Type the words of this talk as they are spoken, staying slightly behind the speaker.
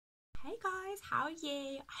Hey guys, how are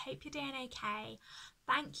you? I hope you're doing okay.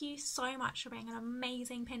 Thank you so much for being an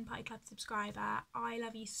amazing Pin Party Club subscriber. I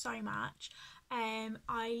love you so much. I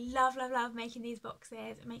love making these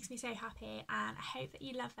boxes. It makes me so happy, and I hope that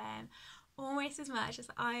you love them almost as much as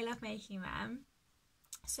I love making them.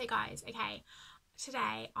 So guys, okay,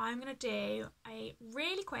 today I'm going to do a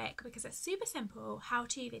really quick, because it's super simple,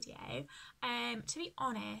 how-to video. To be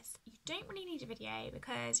honest, you don't really need a video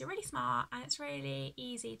because you're really smart and it's really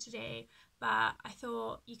easy to do, but I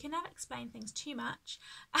thought you can never explain things too much.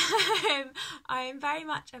 I'm very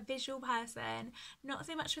much a visual person, not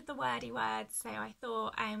so much with the wordy words, so I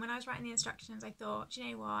thought when I was writing the instructions, I thought, do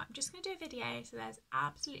you know what, I'm just going to do a video so there's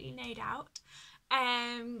absolutely no doubt.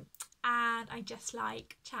 And I just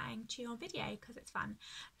like chatting to you on video because it's fun.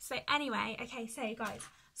 So anyway, okay, so guys,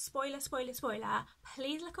 spoiler,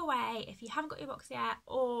 please look away if you haven't got your box yet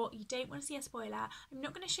or you don't want to see a spoiler. I'm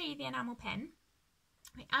not going to show you the enamel pin.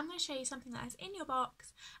 I am going to show you something that is in your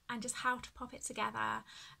box and just how to pop it together.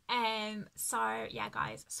 So yeah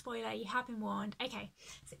guys, spoiler, you have been warned. Okay,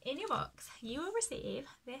 so in your box you will receive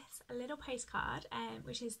this little postcard,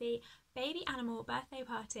 which is the baby animal birthday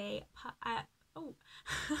party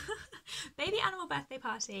baby animal birthday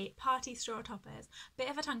party straw toppers. Bit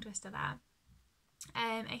of a tongue twister there.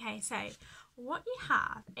 Okay, so what you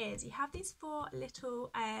have is you have these 4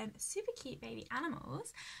 little super cute baby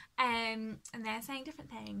animals, and they're saying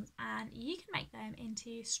different things, and you can make them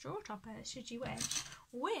into straw toppers should you wish,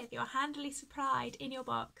 with your handily supplied in your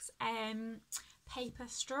box paper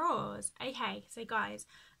straws. Okay, so guys,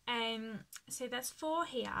 so there's 4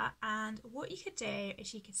 here, and what you could do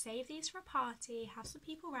is you could save these for a party, have some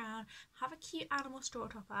people around, have a cute animal straw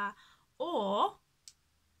topper, or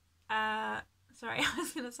sorry, I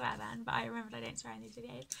was going to swear then, but I remembered I don't swear in these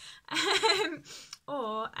videos.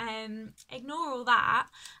 Or ignore all that,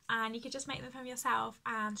 and you could just make them from yourself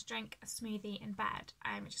and drink a smoothie in bed,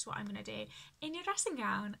 which is what I'm going to do, in your dressing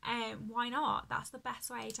gown. Why not? That's the best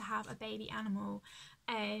way to have a baby animal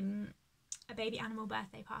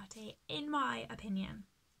birthday party, in my opinion.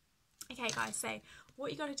 Okay guys, so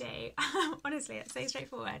what you got to do, honestly, it's so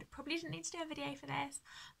straightforward. Probably didn't need to do a video for this,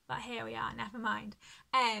 but here we are, never mind.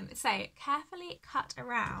 So carefully cut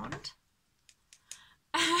around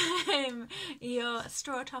your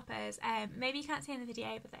straw toppers. Maybe you can't see in the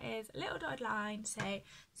video, but there is a little dotted line, so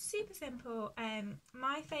super simple.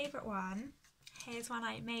 My favourite one, here's one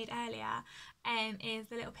I made earlier, is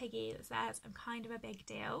the little piggy that says, "I'm kind of a big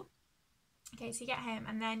deal." Okay, so you get him,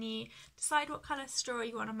 and then you decide what colour straw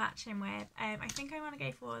you want to match him with. I think I want to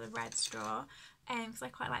go for the red straw, because I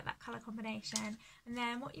quite like that colour combination. And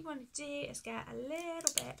then what you want to do is get a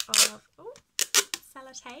little bit of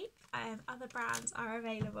sellotape. Other brands are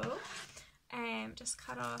available. Just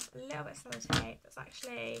cut off a little bit of sellotape. That's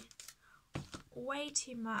actually way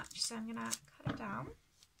too much, so I'm going to cut it down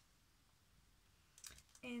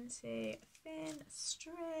into a thin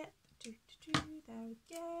strip. There we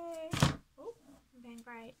go. Oh, I'm being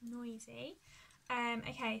very noisy.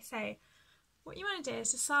 Okay, so what you want to do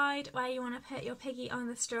is decide where you want to put your piggy on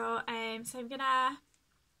the straw. So I'm gonna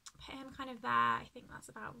put him kind of there. I think that's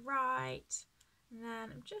about right. And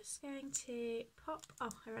then I'm just going to pop. Oh,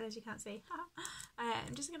 I realise you can't see.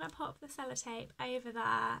 I'm just gonna pop the sellotape over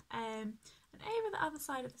there, and over the other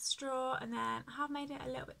side of the straw. And then I have made it a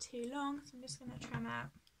little bit too long, so I'm just gonna trim it.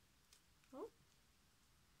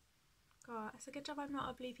 God, it's a good job I'm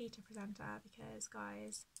not a Blue Peter presenter, because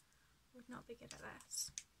guys, I would not be good at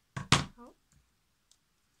this.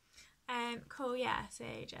 Cool, yeah, so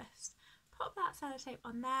just pop that sellotape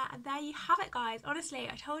on there, and there you have it guys. Honestly,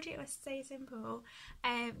 I told you it was so simple.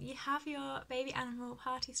 You have your baby animal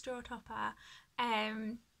party straw topper,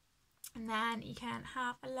 and then you can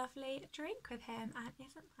have a lovely drink with him, and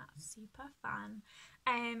isn't that super fun?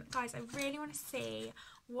 Guys, I really want to see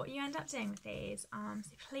what you end up doing with these,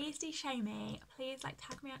 so please do show me. Please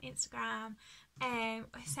tag me on Instagram,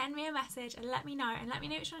 send me a message and let me know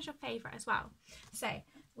which one's your favourite as well. So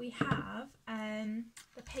we have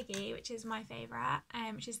the piggy, which is my favourite,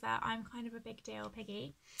 which is the "I'm kind of a big deal"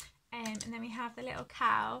 piggy. And then we have the little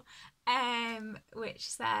cow, which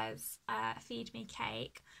says "feed me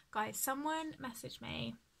cake." Guys, someone messaged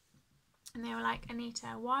me and they were like,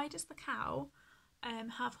 "Anita, why does the cow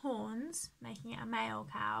have horns, making it a male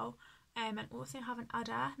cow, and also have an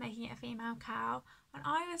udder, making it a female cow?" And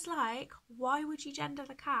I was like, why would you gender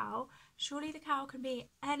the cow? Surely the cow can be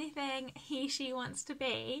anything she wants to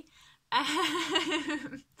be.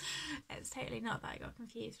 It's totally not that I got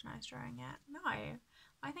confused when I was drawing it. No,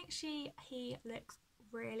 I think he looks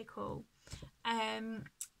really cool.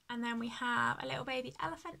 And then we have a little baby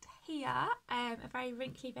elephant here, a very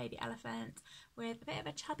wrinkly baby elephant with a bit of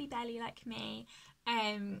a chubby belly like me.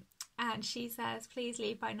 And she says, please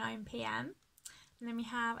leave by 9 p.m. And then we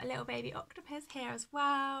have a little baby octopus here as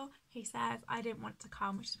well, who says, I didn't want to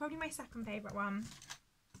come, which is probably my second favourite one.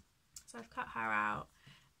 So I've cut her out.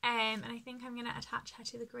 And I think I'm going to attach her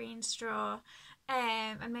to the green straw,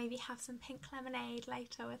 and maybe have some pink lemonade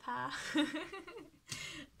later with her.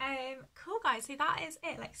 Cool guys, so that is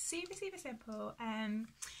it, like super simple.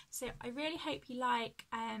 So I really hope you like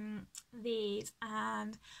these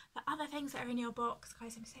and the other things that are in your box.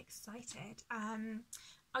 Guys, I'm so excited.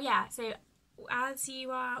 Oh yeah, so as you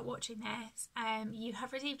are watching this, you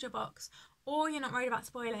have received your box, or you're not worried about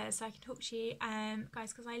spoilers, so I can talk to you,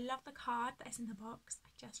 guys, because I love the card that is in the box. I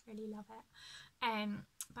just really love it.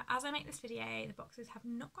 But as I make this video, the boxes have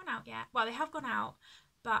not gone out yet. Well, they have gone out,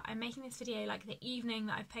 but I'm making this video like the evening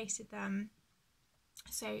that I've posted them,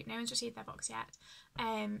 so no one's received their box yet.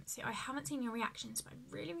 So I haven't seen your reactions, but I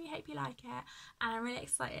really hope you like it, and I'm really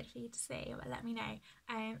excited for you to see, but let me know.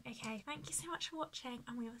 Okay, thank you so much for watching,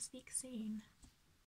 and we will speak soon.